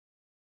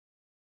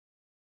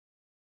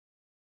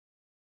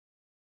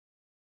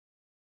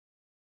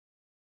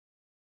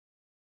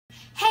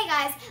Hey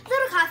guys,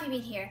 Little Coffee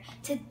Bean here.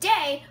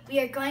 Today we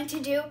are going to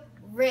do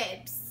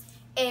ribs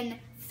in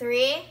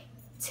 3,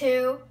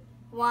 2,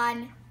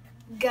 1,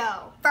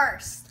 go.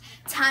 First,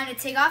 time to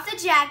take off the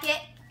jacket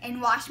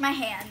and wash my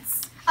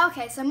hands.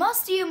 Okay, so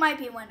most of you might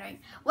be wondering,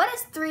 what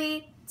does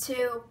 3,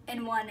 2,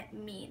 and 1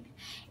 mean?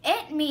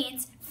 It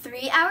means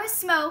 3 hours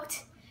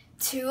smoked,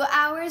 2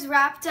 hours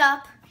wrapped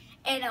up,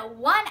 and a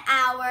 1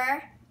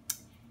 hour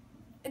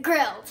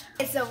grilled.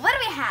 So what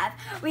do we have?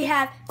 We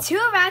have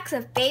 2 racks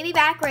of baby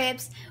back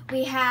ribs.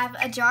 We have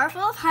a jar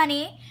full of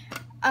honey,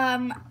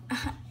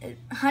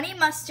 honey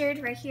mustard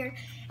right here,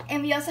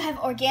 and we also have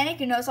organic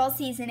no salt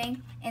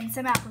seasoning and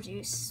some apple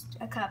juice,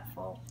 a cup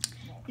full.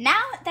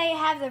 Now that you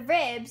have the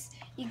ribs,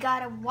 you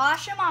gotta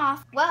wash them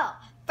off. Well,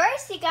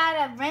 first you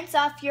gotta rinse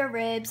off your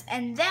ribs,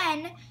 and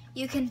then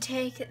you can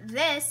take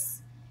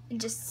this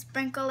and just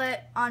sprinkle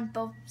it on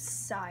both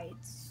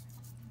sides.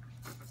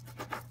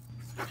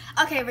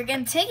 Okay, we're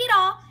gonna take it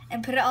all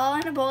and put it all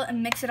in a bowl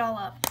and mix it all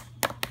up.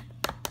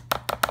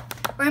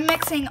 We're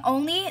mixing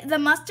only the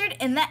mustard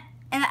and the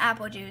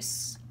apple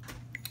juice.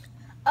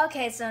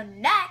 Okay, so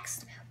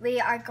next we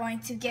are going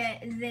to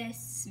get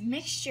this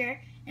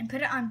mixture and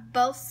put it on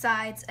both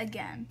sides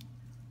again.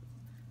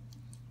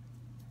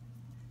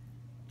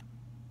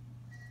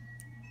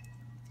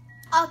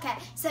 Okay,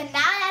 so now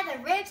that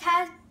the ribs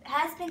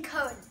has been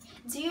coated,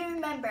 do you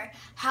remember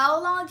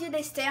how long did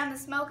they stay on the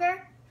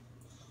smoker?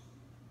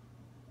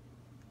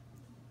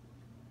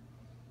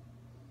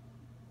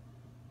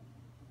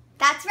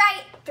 That's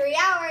right, 3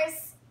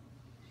 hours.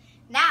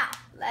 Now,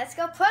 let's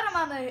go put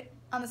them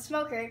on the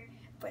smoker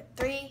for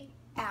 3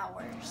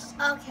 hours.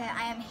 Okay,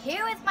 I am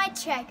here with my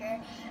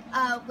checker,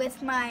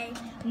 with my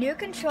new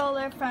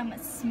controller from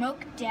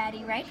Smoke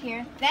Daddy right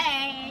here.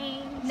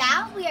 Thanks.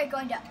 Now we are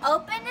going to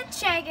open the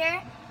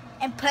checker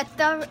and put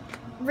the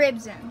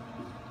ribs in.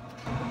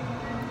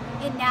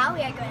 And now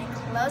we are going to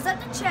close up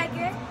the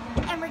checker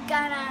and we're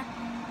gonna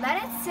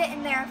let it sit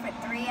in there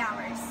for 3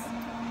 hours.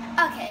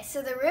 Okay,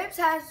 so the ribs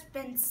have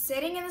been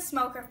sitting in the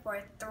smoker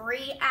for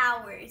 3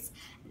 hours.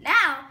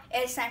 Now,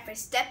 it's time for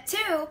step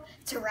 2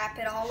 to wrap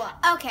it all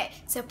up. Okay,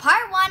 so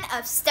part 1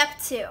 of step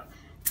 2.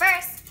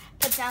 First,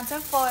 put down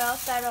some foil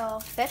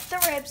that'll fit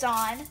the ribs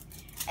on.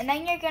 And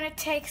then you're gonna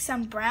take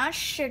some brown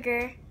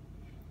sugar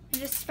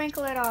and just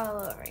sprinkle it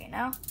all over, you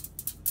know?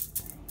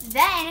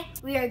 Then,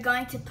 we are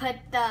going to put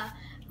the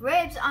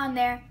ribs on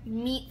there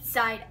meat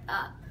side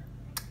up.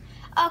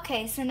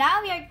 Okay, so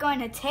now we are going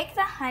to take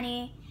the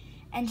honey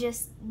and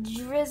just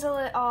drizzle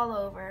it all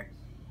over.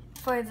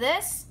 For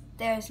this,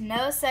 there's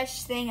no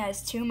such thing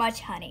as too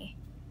much honey.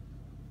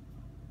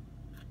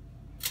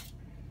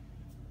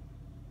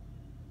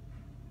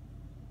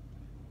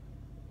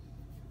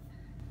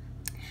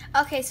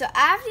 Okay, so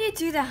after you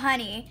do the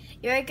honey,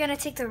 you're gonna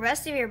take the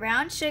rest of your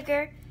brown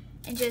sugar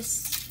and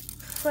just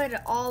put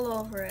it all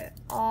over it,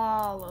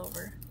 all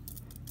over.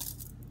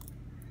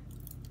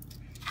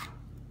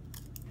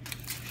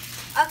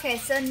 Okay,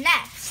 so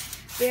next,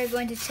 we are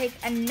going to take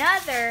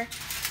another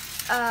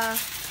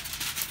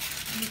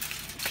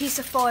piece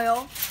of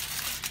foil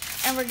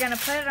and we're gonna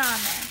put it on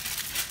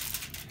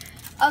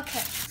there. Okay,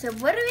 so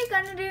what are we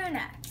gonna do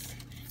next?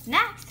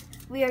 Next,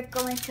 we are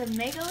going to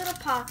make a little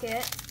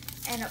pocket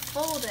and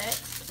fold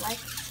it like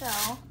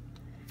so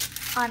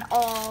on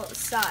all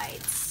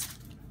sides.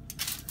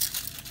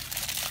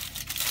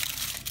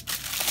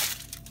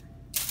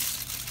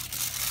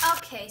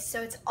 Okay,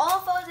 so it's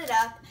all folded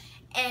up.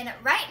 And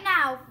right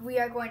now, we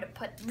are going to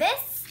put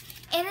this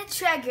in the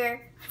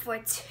Traeger for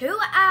 2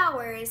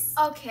 hours.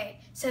 Okay,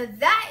 so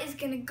that is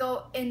gonna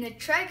go in the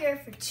Traeger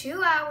for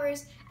 2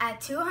 hours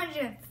at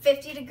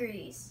 250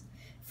 degrees.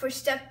 For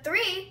step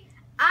 3,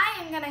 I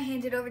am gonna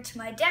hand it over to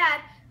my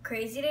dad,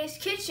 Crazy Dave's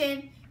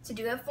Kitchen, to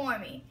do it for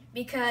me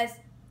because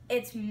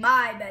it's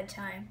my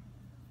bedtime.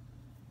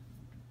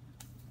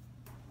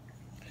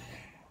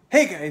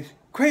 Hey guys,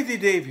 Crazy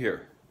Dave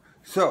here.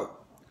 So,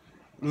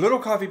 Little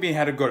Coffee Bean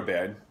had to go to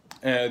bed,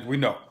 as we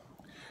know.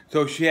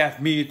 So she asked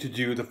me to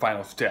do the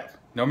final step.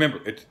 Now remember,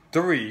 it's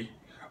 3,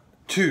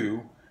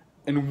 2,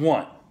 and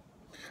 1.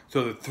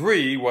 So the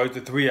 3 was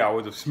the 3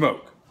 hours of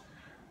smoke.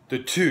 The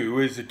 2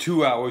 is the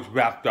 2 hours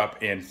wrapped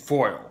up in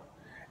foil.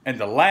 And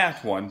the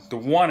last one, the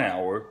 1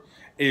 hour,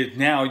 is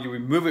now you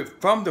remove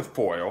it from the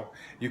foil,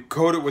 you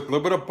coat it with a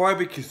little bit of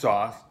barbecue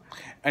sauce,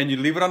 and you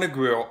leave it on the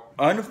grill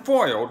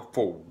unfoiled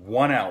for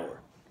 1 hour.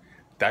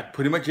 That's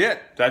pretty much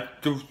it. That's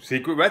the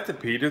secret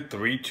recipe to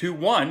 3, 2,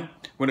 1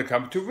 when it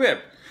comes to rib.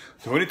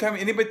 So anytime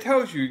anybody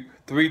tells you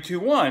 3, 2,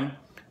 1,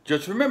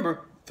 just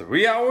remember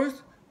 3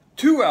 hours,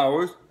 2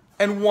 hours,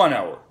 and 1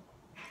 hour.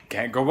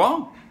 Can't go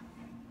wrong.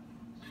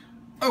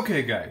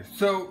 Okay guys,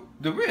 so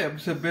the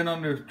ribs have been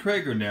on the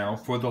Traeger now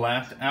for the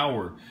last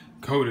hour,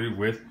 coated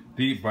with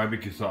the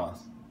barbecue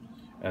sauce.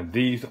 And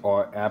these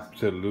are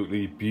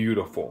absolutely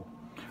beautiful.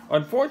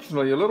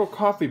 Unfortunately, a Little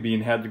Coffee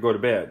Bean had to go to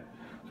bed,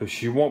 so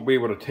she won't be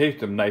able to taste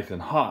them nice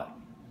and hot.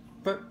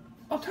 But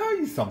I'll tell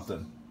you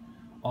something.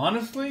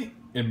 Honestly,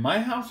 in my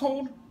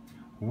household,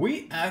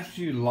 we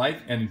actually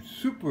like and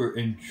super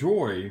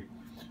enjoy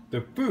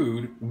the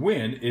food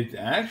when it's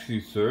actually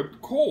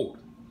served cold.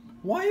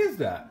 Why is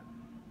that?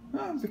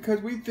 Well,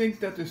 because we think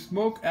that the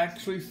smoke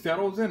actually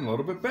settles in a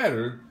little bit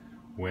better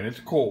when it's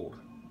cold.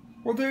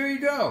 Well, there you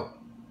go.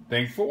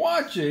 Thanks for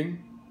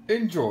watching.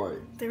 Enjoy.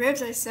 The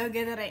ribs are so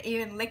good that I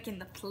even lick in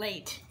the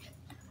plate.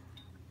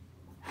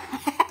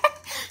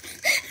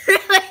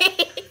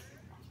 Really?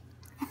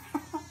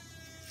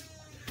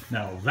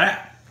 Now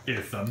that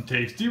is some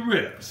tasty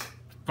ribs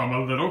from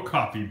a little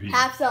coffee bean.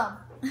 Have some.